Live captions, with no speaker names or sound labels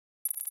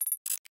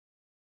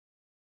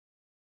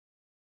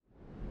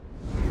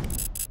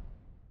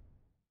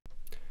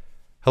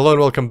Hello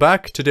and welcome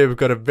back. Today we've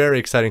got a very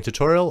exciting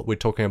tutorial. We're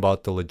talking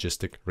about the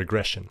logistic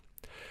regression.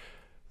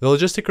 The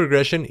logistic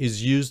regression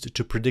is used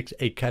to predict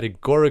a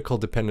categorical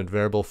dependent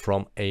variable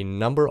from a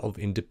number of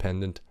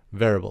independent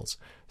variables.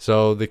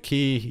 So the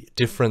key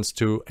difference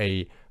to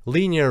a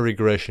linear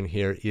regression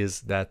here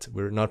is that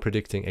we're not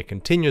predicting a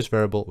continuous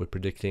variable, we're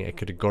predicting a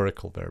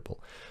categorical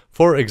variable.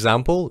 For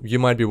example, you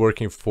might be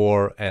working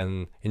for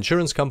an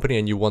insurance company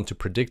and you want to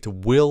predict,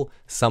 will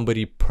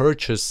somebody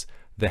purchase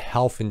the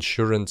health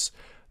insurance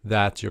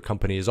that your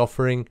company is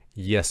offering,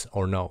 yes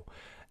or no?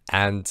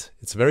 And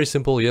it's very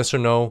simple, yes or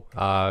no.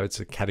 It's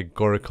a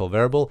categorical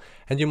variable,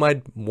 and you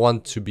might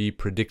want to be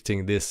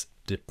predicting this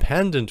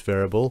dependent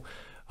variable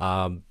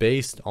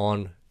based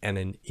on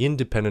an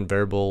independent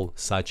variable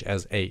such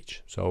as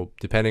age. So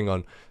depending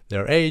on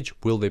their age,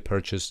 will they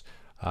purchase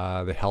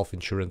the health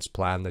insurance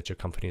plan that your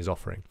company is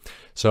offering?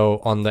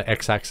 So on the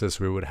x-axis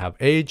we would have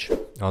age,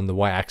 on the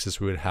y-axis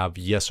we would have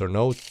yes or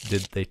no,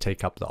 did they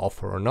take up the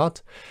offer or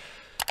not.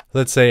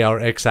 Let's say our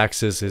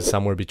x-axis is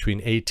somewhere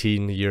between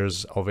 18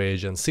 years of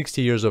age and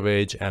 60 years of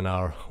age, and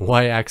our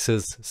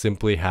y-axis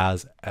simply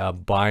has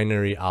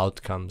binary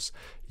outcomes,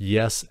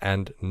 yes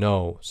and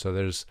no. So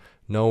there's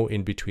no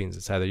in-betweens,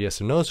 it's either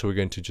yes or no. So we're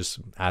going to just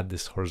add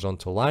this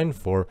horizontal line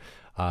for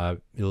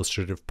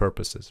illustrative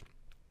purposes.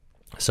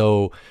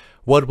 So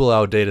what will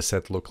our data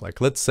set look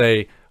like? Let's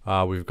say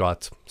we've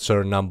got a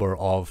certain number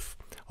of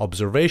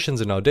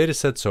observations in our data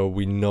set, so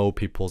we know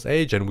people's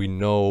age and we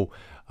know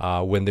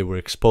when they were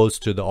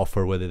exposed to the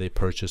offer, whether they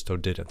purchased or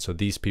didn't. So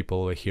these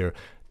people over here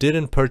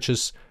didn't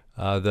purchase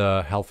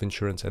the health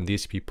insurance, and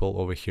these people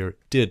over here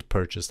did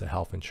purchase the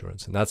health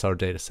insurance, and that's our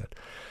data set.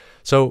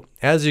 So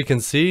as you can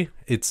see,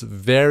 it's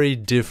very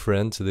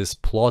different. This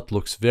plot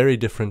looks very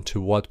different to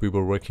what we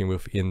were working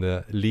with in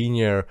the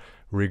linear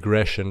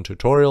regression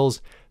tutorials.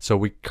 So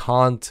we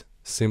can't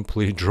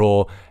simply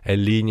draw a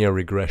linear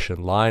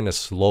regression line, a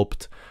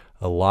sloped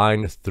a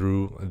line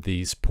through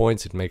these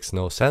points. It makes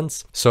no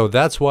sense. So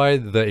that's why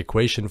the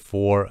equation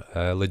for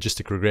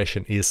logistic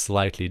regression is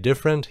slightly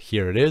different.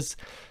 Here it is.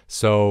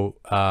 So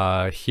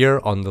here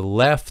on the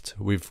left,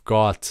 we've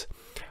got,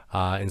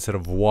 instead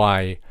of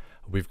y,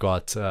 we've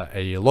got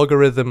a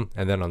logarithm,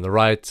 and then on the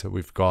right,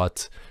 we've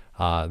got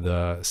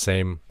the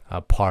same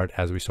part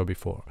as we saw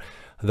before.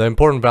 The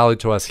important value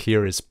to us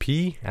here is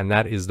p, and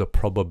that is the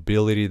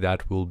probability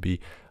that we'll be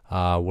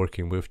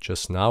working with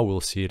just now.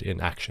 We'll see it in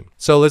action.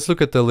 So let's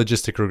look at the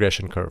logistic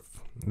regression curve.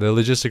 The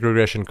logistic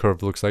regression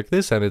curve looks like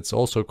this, and it's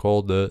also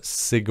called the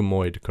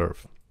sigmoid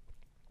curve.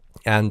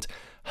 And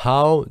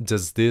how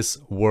does this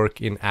work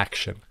in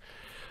action?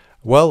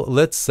 Well,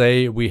 let's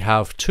say we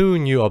have two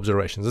new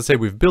observations. Let's say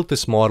we've built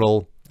this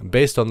model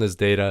based on this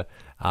data.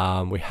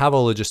 We have a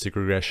logistic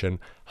regression.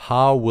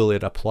 How will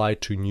it apply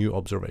to new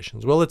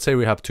observations? Well, let's say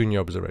we have two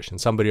new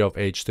observations, somebody of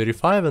age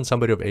 35 and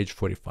somebody of age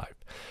 45.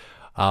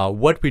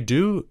 What we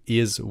do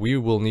is we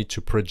will need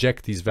to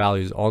project these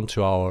values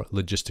onto our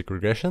logistic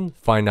regression,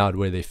 find out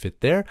where they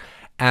fit there,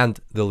 and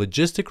the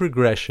logistic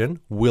regression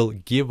will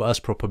give us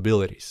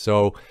probabilities.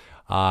 So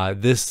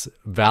this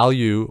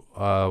value,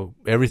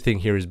 everything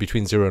here is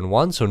between 0 and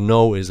 1, so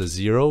no is a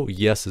 0,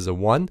 yes is a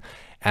 1,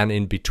 and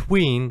in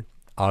between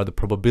are the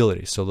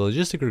probabilities. So the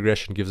logistic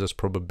regression gives us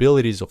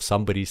probabilities of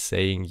somebody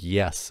saying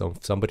yes, of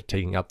somebody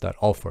taking up that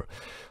offer.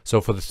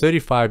 So for the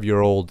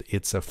 35-year-old,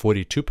 it's a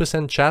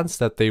 42% chance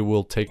that they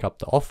will take up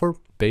the offer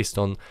based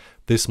on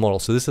this model.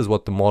 So this is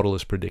what the model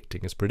is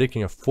predicting. It's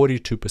predicting a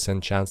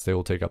 42% chance they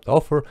will take up the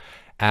offer.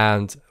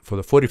 And for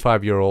the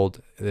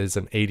 45-year-old, there's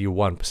an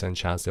 81%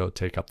 chance they'll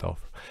take up the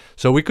offer.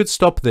 So we could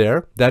stop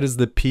there. That is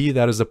the P,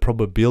 that is the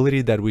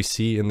probability that we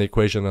see in the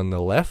equation on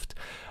the left,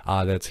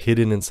 that's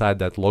hidden inside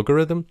that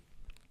logarithm.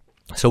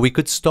 So we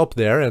could stop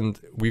there and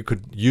we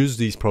could use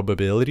these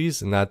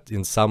probabilities, and that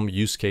in some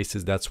use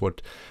cases, that's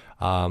what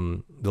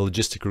the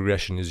logistic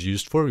regression is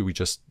used for. We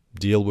just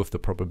deal with the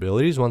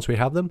probabilities once we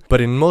have them. But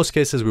in most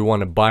cases, we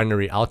want a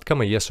binary outcome,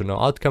 a yes or no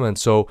outcome. And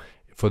so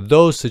for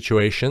those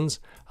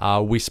situations,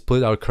 we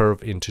split our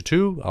curve into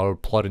two, our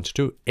plot into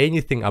two.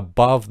 Anything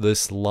above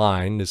this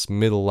line, this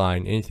middle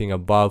line, anything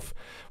above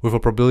with a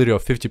probability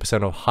of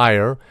 50% or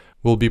higher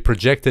will be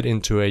projected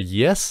into a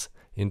yes,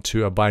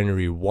 into a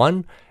binary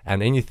 1,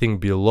 and anything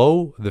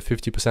below the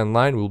 50%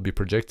 line will be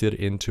projected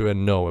into a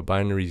no, a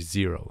binary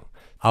 0.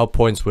 Our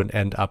points would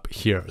end up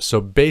here. So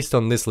based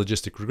on this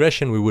logistic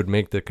regression, we would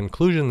make the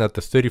conclusion that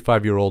the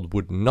 35-year-old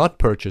would not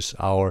purchase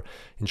our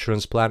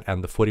insurance plan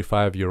and the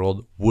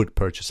 45-year-old would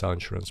purchase our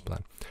insurance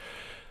plan.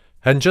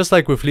 And just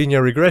like with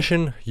linear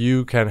regression,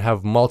 you can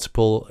have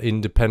multiple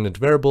independent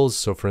variables.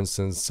 So for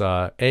instance,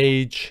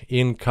 age,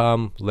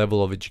 income,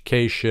 level of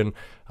education,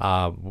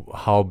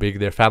 how big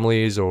their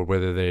family is, or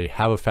whether they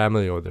have a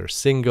family or they're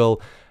single,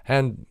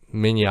 and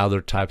many other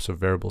types of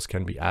variables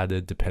can be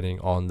added depending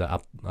on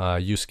the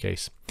use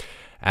case.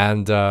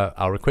 And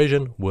our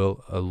equation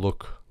will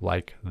look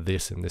like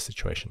this in this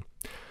situation.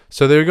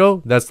 So there you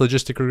go. That's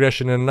logistic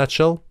regression in a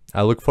nutshell.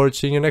 I look forward to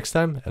seeing you next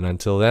time. And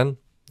until then,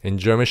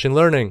 enjoy machine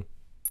learning.